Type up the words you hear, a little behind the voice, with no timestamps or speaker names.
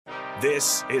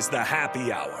This is the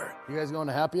Happy Hour. You guys going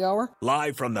to happy hour?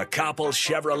 Live from the Koppel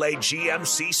Chevrolet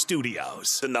GMC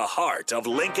studios in the heart of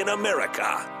Lincoln,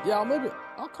 America. Yeah,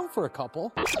 I'll come for a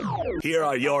couple. Here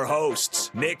are your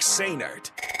hosts, Nick Sainert.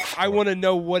 I want to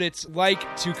know what it's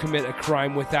like to commit a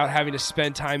crime without having to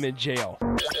spend time in jail.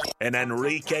 And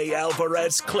Enrique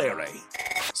Alvarez Clary.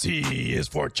 C is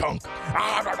for chunk.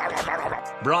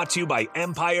 Brought to you by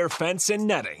Empire Fence and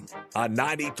Netting on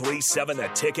 93.7 The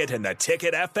Ticket and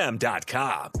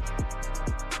theticketfm.com.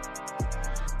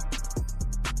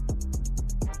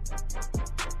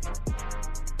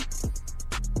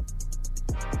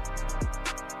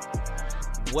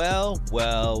 Well.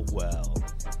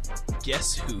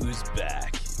 Guess who's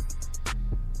back?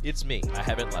 It's me. I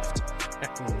haven't left.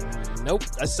 Nope.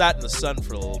 I sat in the sun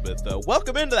for a little bit, though.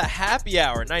 Welcome into the Happy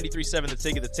Hour, 93.7 The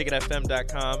Ticket,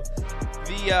 theticketfm.com.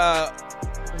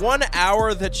 The 1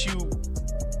 hour that you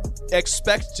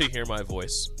expect to hear my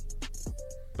voice.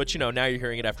 But, now you're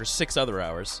hearing it after 6 other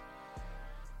hours.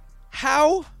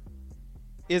 How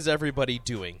is everybody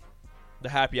doing? The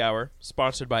Happy Hour,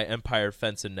 sponsored by Empire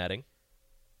Fence and Netting.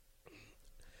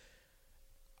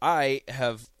 I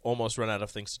have almost run out of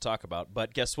things to talk about,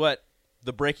 but guess what?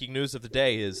 The breaking news of the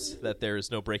day is that there is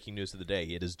no breaking news of the day.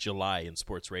 It is July in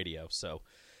sports radio. So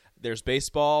there's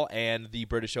baseball and the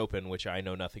British Open, which I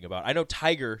know nothing about. I know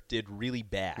Tiger did really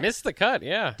bad. Missed the cut,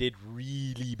 yeah. Did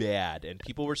really bad, and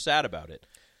people were sad about it.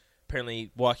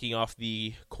 Apparently walking off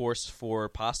the course for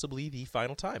possibly the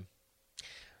final time.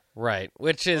 Right,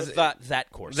 which is that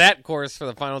course. That course for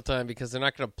the final time because they're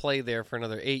not going to play there for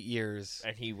another 8 years.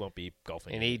 And he won't be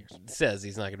golfing. And he says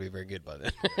he's not going to be very good by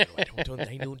then. I don't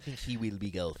think he will be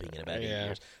golfing in about 8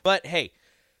 years. But, hey,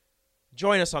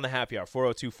 join us on the Happy Hour,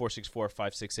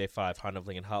 402-464-5685, Honda of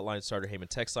Lincoln Hotline, Starter Heyman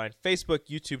text line, Facebook,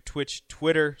 YouTube, Twitch,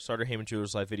 Twitter, Starter Heyman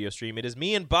Jewelers Live video stream. It is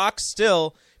me and Box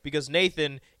still because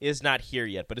Nathan is not here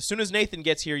yet. But as soon as Nathan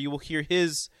gets here, you will hear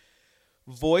his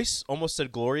voice, almost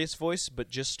said glorious voice, but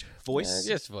just voice.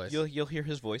 Just voice. You'll hear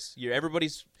his voice. You're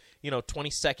everybody's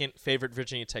 22nd favorite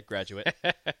Virginia Tech graduate.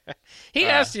 He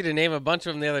asked you to name a bunch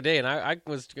of them the other day, and I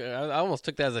almost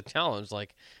took that as a challenge.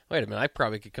 Like, wait a minute, I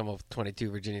probably could come up with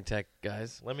 22 Virginia Tech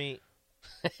guys. Let me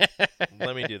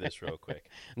do this real quick.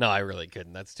 No, I really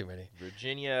couldn't. That's too many.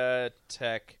 Virginia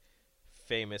Tech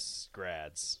famous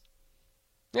grads.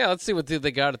 Yeah, let's see what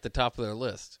they got at the top of their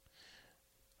list.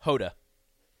 Hoda.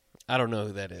 I don't know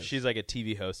who that is. She's like a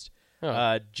TV host.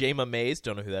 Oh. Jama Mays,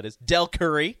 don't know who that is. Del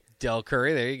Curry,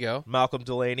 there you go. Malcolm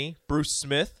Delaney, Bruce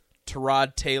Smith,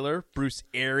 Tyrod Taylor, Bruce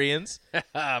Arians.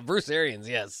 Bruce Arians,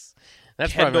 yes.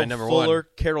 That's Kendall probably my number Fuller, one.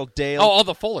 Carol Dale. Oh, all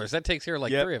the Fullers. That takes care of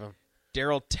three of them.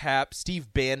 Daryl Tapp,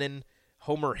 Steve Bannon,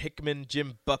 Homer Hickman,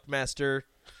 Jim Buckmaster.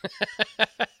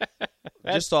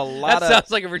 Just a lot that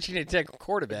sounds like a Virginia Tech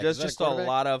quarterback. Just a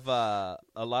lot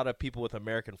of people with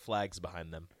American flags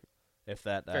behind them. If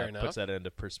that puts that into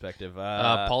perspective.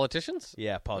 Politicians?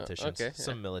 Yeah, politicians. Okay,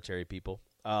 Some military people.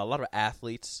 A lot of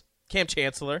athletes. Cam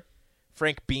Chancellor.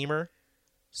 Frank Beamer.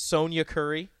 Sonia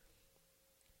Curry.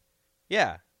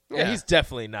 Yeah, he's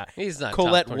definitely not. He's not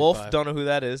Colette top Wolfe, 25. don't know who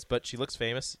that is, but she looks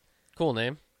famous. Cool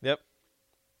name. Yep.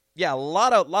 Yeah, a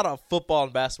lot of football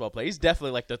and basketball players. He's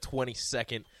definitely like the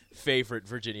 22nd favorite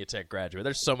Virginia Tech graduate.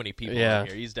 There's so many people in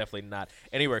here. He's definitely not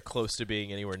anywhere close to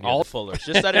being anywhere near the Fullers.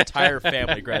 Just that entire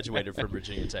family graduated from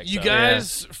Virginia Tech. You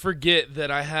guys forget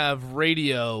that I have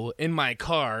radio in my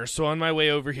car, so on my way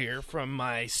over here from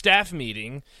my staff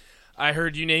meeting, I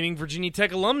heard you naming Virginia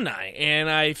Tech alumni, and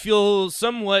I feel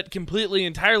somewhat completely,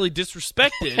 entirely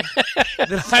disrespected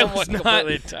that I was not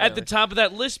at the top of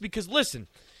that list because, listen,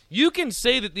 you can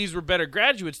say that these were better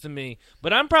graduates than me,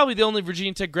 but I'm probably the only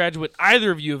Virginia Tech graduate either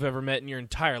of you have ever met in your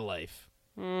entire life.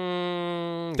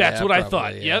 That's what I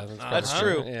thought. Yeah, Yep. That's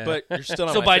true, but you're still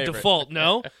not so my by favorite. default,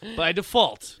 no. By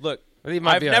default. Look, I've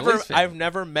I've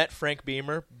never met Frank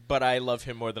Beamer, but I love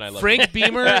him more than I love Frank him.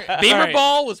 Beamer. Beamer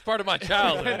ball was part of my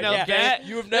childhood. Now that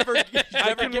you have never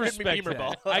given me respect Beamer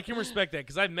that. ball. I can respect that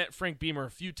because I've met Frank Beamer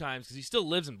a few times because he still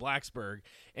lives in Blacksburg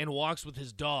and walks with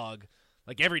his dog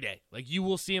like every day. Like you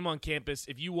will see him on campus.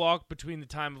 If you walk between the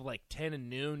time of like 10 and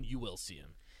noon, you will see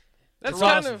him. That's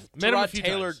Tyrod- kind of met him a Tyrod few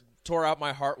Taylor times. tore out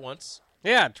my heart once.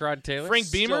 Yeah, Tyrod Taylor. Frank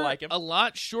Still Beamer, like him. a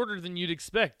lot shorter than you'd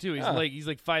expect too. He's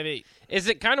like 5'8". Is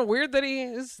it kind of weird that he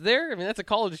is there? I mean, that's a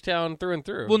college town through and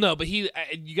through. Well, no, but you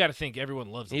got to think everyone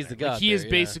loves him. He's there. the god Like, he there, is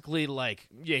yeah. basically like,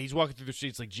 he's walking through the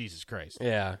streets like Jesus Christ.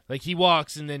 Yeah. Like he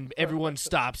walks and then everyone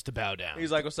stops to bow down.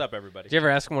 He's like, "What's up, everybody?" Did you ever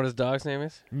ask him what his dog's name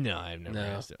is? No, I've never No.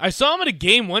 asked him. I saw him at a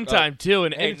game one time too,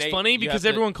 and hey, it's Nate, funny you because have to-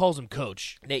 everyone calls him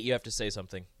Coach. Nate, you have to say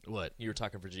something. What? You were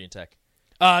talking Virginia Tech.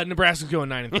 Nebraska's going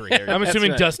 9-3. I'm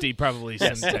assuming right. Dusty probably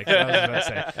sends a text. I was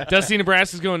about to say. Dusty,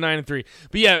 Nebraska's going 9-3.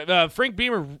 But yeah, Frank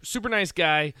Beamer, super nice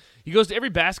guy. He goes to every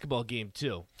basketball game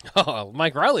too. Oh,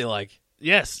 Mike Riley like.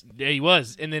 Yes, yeah, he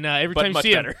was. And then every But time you much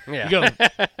see better. him, Yeah. you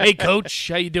go, "Hey, Coach,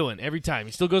 how you doing?" Every time.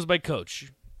 He still goes by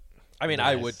Coach. I mean,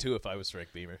 I would too if I was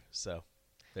Frank Beamer. So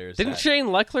there's Didn't that. Shane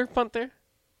Leckler punt there?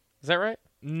 Is that right?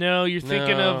 No, you're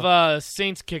thinking No. of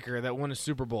Saints kicker that won a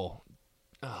Super Bowl.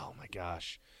 Oh my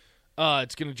gosh,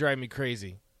 it's gonna drive me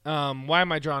crazy. Why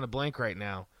am I drawing a blank right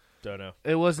now? Don't know.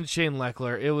 It wasn't Shane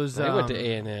Leckler. It was. He went to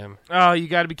A&M. Oh, you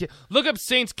got to be. Look up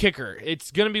Saints kicker.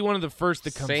 It's gonna be one of the first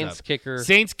that comes Saints up. kicker.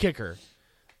 Saints kicker.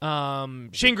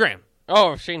 Shane Graham.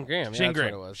 Oh, Shane Graham. Yeah, Shane that's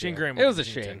Graham. what it was. Shane yeah. Graham. It was a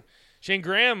Washington. Shane. Shane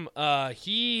Graham.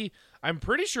 I'm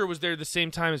pretty sure was there the same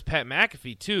time as Pat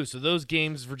McAfee too. So those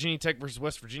games, Virginia Tech versus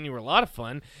West Virginia, were a lot of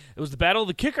fun. It was the battle of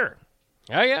the kicker.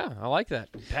 Oh yeah, I like that.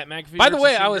 Pat McAfee. By the versus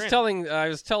way, Shane I was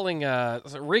Graham.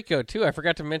 telling Rico too. I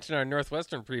forgot to mention our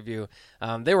Northwestern preview.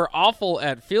 They were awful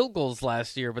at field goals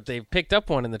last year, but they picked up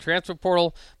one in the transfer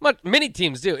portal. Many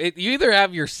teams do. You either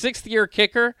have your 6th-year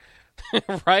kicker,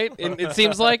 right? It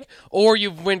seems like, or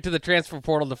you went to the transfer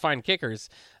portal to find kickers,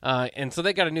 and so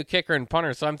they got a new kicker and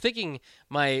punter. So I'm thinking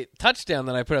my touchdown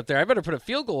that I put up there, I better put a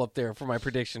field goal up there for my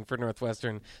prediction for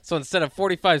Northwestern. So instead of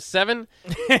 45-7,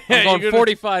 I'm going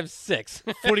 45-6.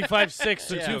 45-6,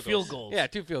 so 2 field goals. Yeah,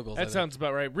 2 field goals. I That think. sounds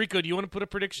about right. Rico, do you want to put a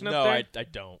prediction up No, there? I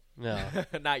don't. No.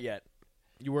 Not yet.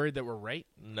 You worried that we're right?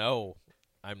 No,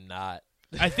 I'm not.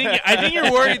 I think you're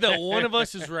worried that one of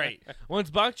us is right. Once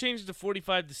Bach changes to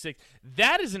 45-6,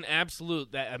 that is an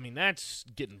absolute. That's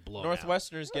getting blown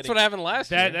Northwestern is That's getting. what happened last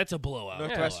year. That's a blowout.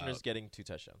 Northwestern Blowout. is getting 2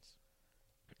 touchdowns.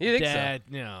 You think Dad,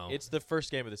 no. It's the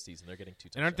first game of the season. They're getting 2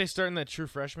 touchdowns. And aren't they starting that true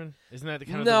freshman? Isn't that the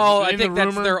kind so? of No, the, I in think the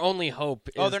that's rumor? their only hope.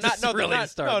 Oh, is they're not. to No, they're really not.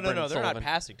 start No, Brendan they're not Sullivan.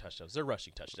 passing touchdowns. They're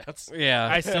rushing touchdowns. Yeah,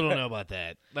 I still don't know about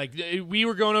that. Like we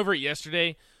were going over it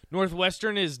yesterday.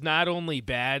 Northwestern is not only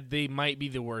bad; they might be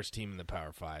the worst team in the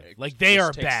Power 5. Like they Just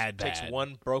are takes, bad. Takes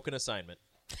one broken assignment.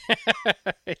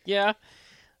 yeah,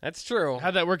 that's true.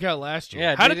 How'd that work out last year?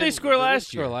 Yeah, How did they didn't- score didn't last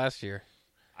score year? last year.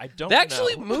 I don't. They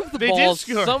actually know. moved the They ball did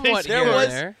score. somewhat They here There and was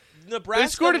there. Nebraska. They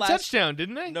scored a last, touchdown,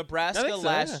 didn't they? Nebraska I think so,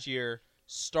 last year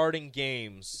starting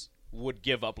games would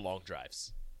give up long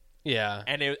drives, Yeah.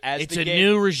 and It's a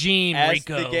new regime,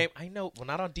 Rico. the game. I know. Well,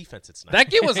 not on defense. It's not. That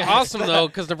game was awesome though,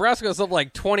 because Nebraska was up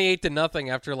like 28-0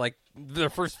 after like the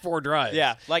first 4 drives.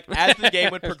 Yeah, like as the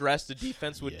game would progress, the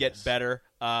defense would Yes. get better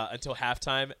until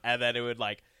halftime, and then it would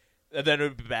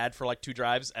be bad for like 2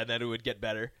 drives, and then it would get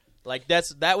better. Like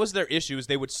that was their issue. Is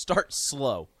they would start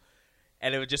slow,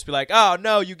 and it would just be like, oh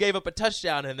no, you gave up a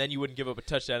touchdown, and then you wouldn't give up a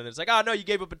touchdown, and it's like, oh no, you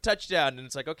gave up a touchdown, and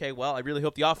it's like, okay, well, I really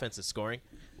hope the offense is scoring.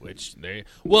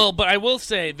 But I will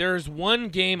say there's one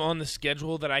game on the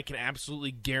schedule that I can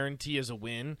absolutely guarantee is a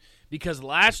win because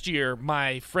last year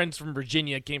my friends from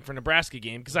Virginia came for a Nebraska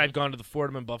game because I'd gone to the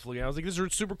Fordham and Buffalo game. I was like, this is a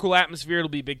super cool atmosphere. It'll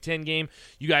be a Big Ten game.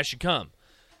 You guys should come.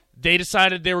 They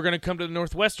decided they were going to come to the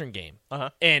Northwestern game,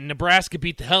 and Nebraska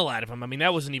beat the hell out of them. I mean,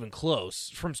 that wasn't even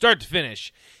close from start to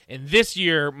finish. And this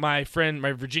year, my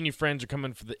Virginia friends are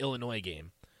coming for the Illinois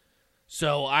game.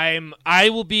 So I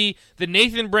will be the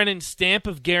Nathan Brennan stamp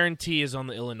of guarantee is on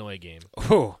the Illinois game.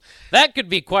 Ooh, that could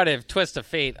be quite a twist of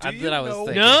fate. Do you that I was know-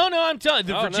 thinking. No, I'm telling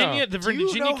you, Oh, the Do you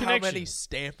Virginia know connection. how many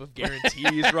stamp of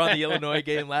guarantees were on the Illinois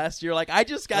game last year? Like I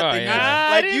just got Oh, the yeah.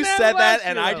 I like didn't you have said that, last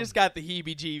and year, I though. just got the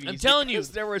heebie-jeebies. I'm telling you,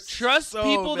 because there were trust so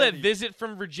people that many visit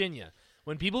from Virginia.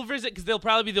 When people visit, because they'll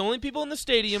probably be the only people in the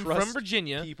stadium Trust from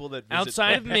Virginia, people that visit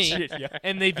outside of from me, Virginia.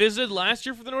 and they visited last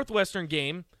year for the Northwestern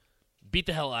game, beat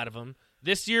the hell out of them.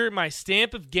 This year, my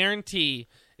stamp of guarantee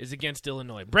is against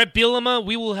Illinois. Brett Bielema,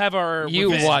 we will have our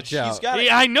You revenge. watch out. He's got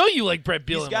Yeah, I know you like Brett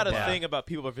Bielema. He's got a Bob. thing about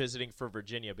people are visiting for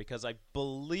Virginia because I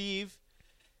believe,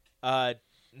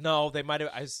 no, they might have.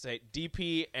 I say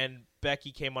DP and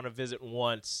Becky came on a visit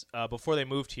once before they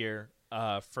moved here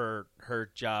for her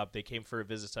job. They came for a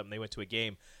visit. Something. They went to a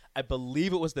game. I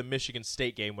believe it was the Michigan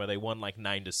State game where they won like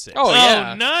 9-6. Oh,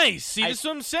 yeah. Nice. See, I- that's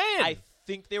what I'm saying. I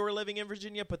think they were living in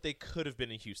Virginia, but they could have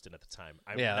been in Houston at the time.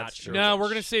 I'm Yeah, not that's sure. No, which. we're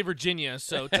going to say Virginia.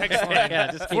 So text line Yeah,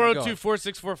 just keep going.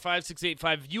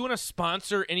 402-464-5685. If you want to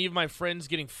sponsor any of my friends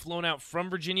getting flown out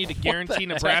from Virginia to guarantee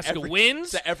Nebraska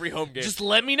wins, to every home game. just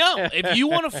let me know. If you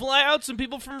want to fly out some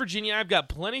people from Virginia, I've got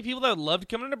plenty of people that would love to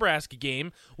come to a Nebraska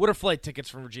game. What are flight tickets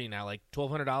from Virginia now? Like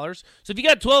 $1,200? So if you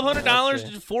got $1,200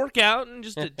 to just fork out and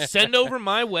just to send over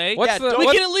my way, What's the- we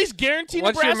what's- can at least guarantee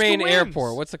What's Nebraska your main wins.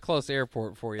 airport? What's the close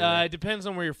airport for you? there? It depends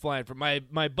on where you're flying from.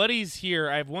 My buddies here,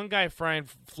 I have one guy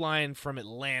flying from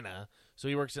Atlanta, So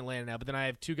he works in Atlanta now. But then I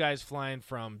have 2 guys flying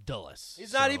from Dulles.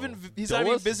 He's not even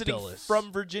visiting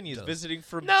from Virginia. He's visiting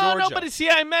from Georgia. No, but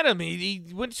I met him.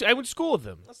 I went to school with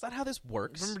him. That's not how this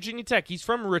works. From Virginia Tech. He's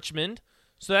from Richmond,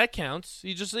 so that counts.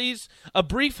 He's a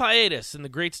brief hiatus in the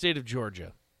great state of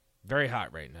Georgia. Very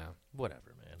hot right now.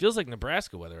 Whatever, man. Feels like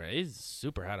Nebraska weather. Right? It's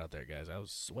super hot out there, guys. I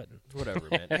was sweating. Whatever,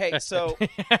 man. Hey, so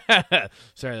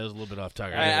sorry, that was a little bit off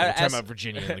topic. I'm talking about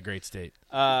Virginia and the great state.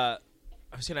 I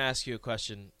was going to ask you a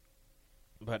question,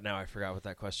 but now I forgot what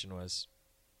that question was.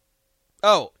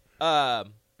 Oh,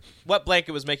 Wet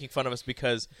Blanket was making fun of us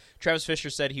because Travis Fisher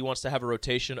said he wants to have a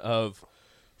rotation of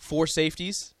 4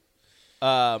 safeties,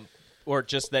 or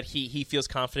just that he feels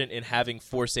confident in having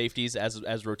 4 safeties as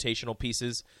rotational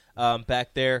pieces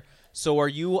back there. So are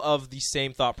you of the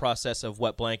same thought process of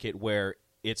Wet Blanket where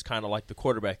it's kind of like the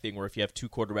quarterback thing where if you have 2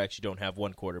 quarterbacks, you don't have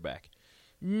 1 quarterback?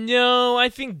 No, I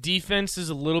think defense is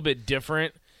a little bit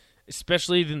different,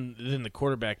 especially than the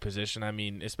quarterback position. I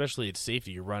mean, especially at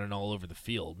safety, you're running all over the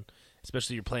field.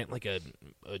 Especially you're playing like a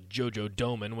JoJo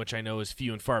Doman, which I know is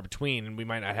few and far between, and we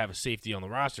might not have a safety on the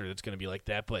roster that's going to be like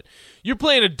that. But you're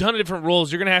playing a ton of different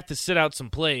roles. You're going to have to sit out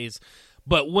some plays.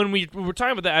 But when we're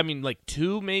talking about that, I mean, like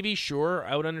 2 maybe, sure,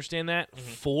 I would understand that.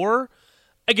 4,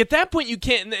 like at that point you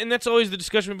can't, and that's always the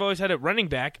discussion we've always had at running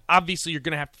back. Obviously, you're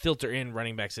going to have to filter in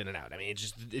running backs in and out. I mean,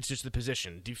 it's just the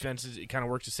position. Defense it kind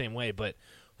of works the same way. But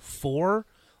 4,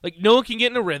 like no one can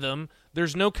get in a rhythm.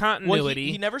 There's no continuity.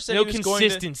 Well, he never said no he was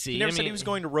consistency. He never said he was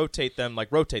going to rotate them.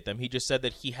 He just said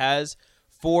that he has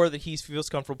 4 that he feels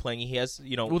comfortable playing. He has,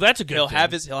 well, that's a good thing.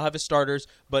 He'll have his starters,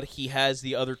 but he has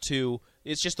the other 2.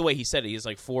 It's just the way he said it. He has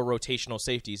like 4 rotational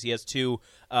safeties. He has 2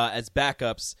 as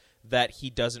backups that he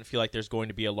doesn't feel like there's going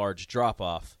to be a large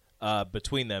drop-off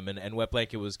between them. And Wet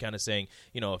Blanket was kind of saying,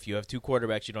 if you have 2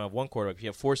 quarterbacks, you don't have 1 quarterback. If you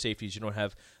have 4 safeties, you don't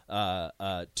have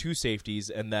 2 safeties.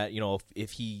 And that,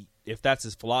 if that's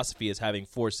his philosophy is having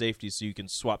 4 safeties so you can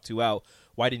swap 2 out,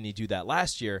 why didn't he do that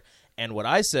last year? And what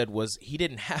I said was he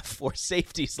didn't have 4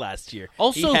 safeties last year.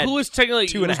 Also, who was technically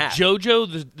 2.5? Was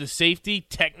JoJo the safety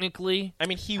technically? I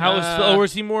mean, or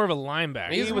was he more of a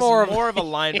linebacker? He was more of a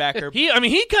linebacker.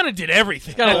 He kind of did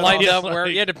everything. Kind of lined up where,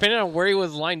 depending on where he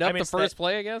was lined up the first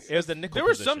play, I guess. It was the nickel. There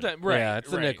position. was sometimes, right? Yeah, it's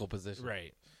the nickel position,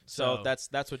 right? So that's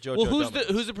what JoJo. Well,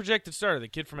 who's the projected starter? The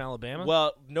kid from Alabama?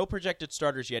 Well, no projected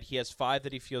starters yet. He has 5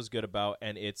 that he feels good about,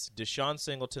 and it's Deshaun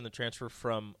Singleton, the transfer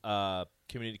from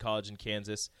community college in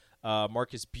Kansas.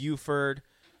 Marcus Buford,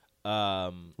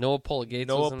 Noah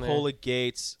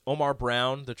Pola-Gates, Omar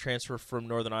Brown, the transfer from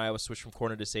Northern Iowa, switched from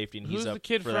corner to safety, and who's he's up the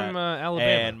kid for from that.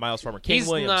 Alabama? And Miles Farmer. King he's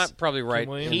Williams. Not probably right.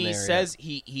 He says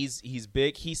he's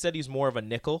big. He said he's more of a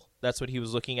nickel. That's what he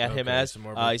was looking at him as. So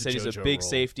he said he's a big role.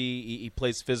 safety. He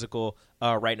plays physical.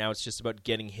 Right now, it's just about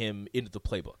getting him into the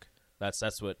playbook.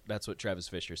 That's what Travis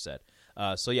Fisher said.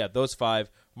 So yeah, those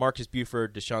 5: Marcus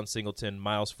Buford, Deshaun Singleton,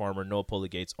 Miles Farmer, Noah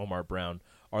Pola-Gates, Omar Brown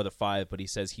are the 5. But he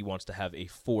says he wants to have a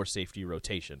 4 safety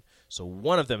rotation. So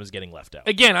one of them is getting left out.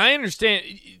 Again, I understand.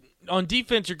 On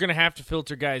defense, you're going to have to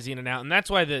filter guys in and out, and that's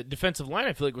why the defensive line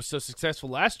I feel like was so successful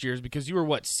last year is because you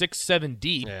were 6, 7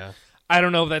 deep. Yeah. I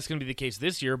don't know if that's going to be the case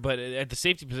this year, but at the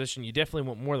safety position, you definitely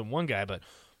want more than 1 guy. But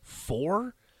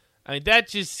 4? I mean, that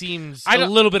just seems a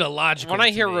little bit illogical. When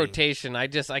I hear me. rotation, I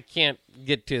can't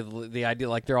get to the idea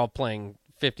like they're all playing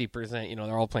 50%.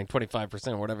 They're all playing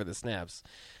 25% or whatever the snaps.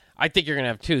 I think you're going to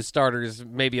have 2 starters,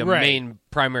 maybe a main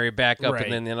primary backup,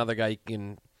 and then another guy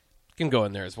can go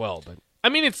in there as well. But I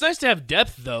mean, it's nice to have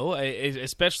depth, though,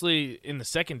 especially in the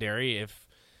secondary. If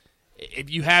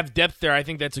you have depth there, I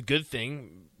think that's a good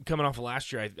thing. Coming off of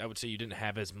last year, I would say you didn't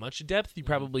have as much depth. You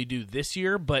probably do this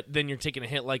year, but then you're taking a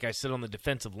hit, like I said, on the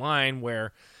defensive line,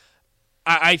 where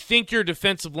I think your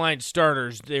defensive line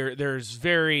starters, there's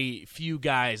very few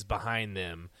guys behind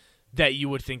them that you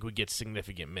would think would get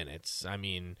significant minutes. I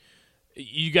mean,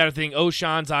 you got to think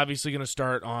O'Shawn's obviously going to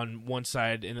start on one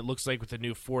side, and it looks like with the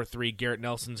new 4-3, Garrett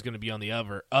Nelson's going to be on the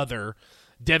other.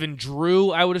 Devin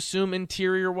Drew, I would assume,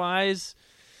 interior-wise.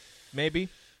 Maybe.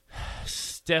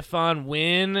 Stephon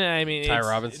Wynn. I mean, Ty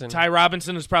Robinson. Ty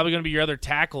Robinson is probably going to be your other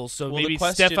tackle, so maybe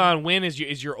Stephon Wynn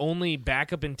is your only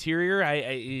backup interior.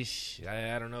 I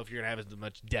don't know if you're going to have as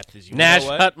much depth as you Nash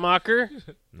know. Hutmacher.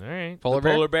 All right.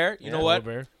 Polar Bear. You know what?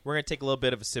 Bear. We're going to take a little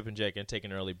bit of a sip and Jake and take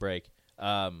an early break.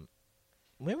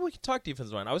 Maybe we can talk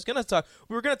defensive line. We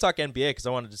were going to talk NBA because I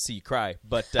wanted to see you cry,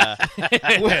 but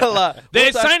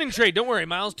they sign and trade. Don't worry,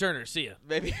 Miles Turner. See ya.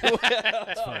 Maybe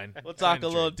that's fine. We'll talk a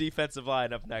little defensive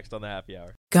line up next on the Happy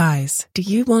Hour. Guys, do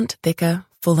you want thicker,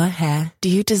 fuller hair? Do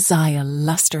you desire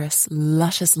lustrous,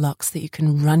 luscious locks that you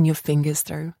can run your fingers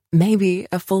through? Maybe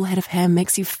a full head of hair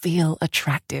makes you feel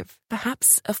attractive.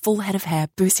 Perhaps a full head of hair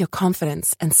boosts your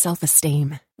confidence and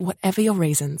self-esteem. Whatever your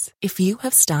reasons, if you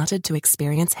have started to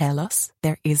experience hair loss,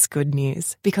 there is good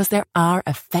news because there are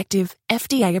effective,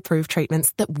 FDA-approved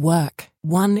treatments that work.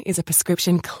 One is a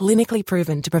prescription clinically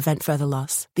proven to prevent further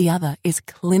loss. The other is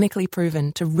clinically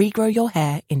proven to regrow your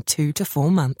hair in 2 to 4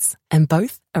 months. And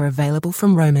both are available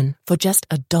from Roman for just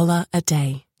 $1 a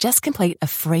day. Just complete a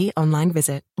free online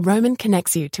visit. Roman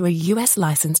connects you to a US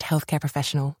licensed healthcare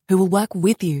professional who will work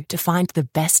with you to find the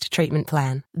best treatment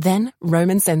plan. Then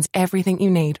Roman sends everything you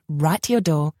need right to your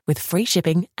door with free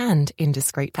shipping and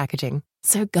indiscreet packaging.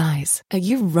 So guys, are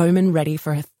you Roman ready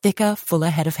for a thicker,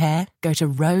 fuller head of hair? Go to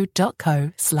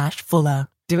ro.co/fuller.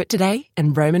 Do it today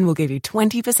and Roman will give you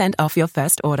 20% off your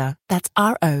first order. That's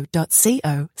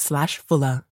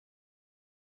ro.co/fuller.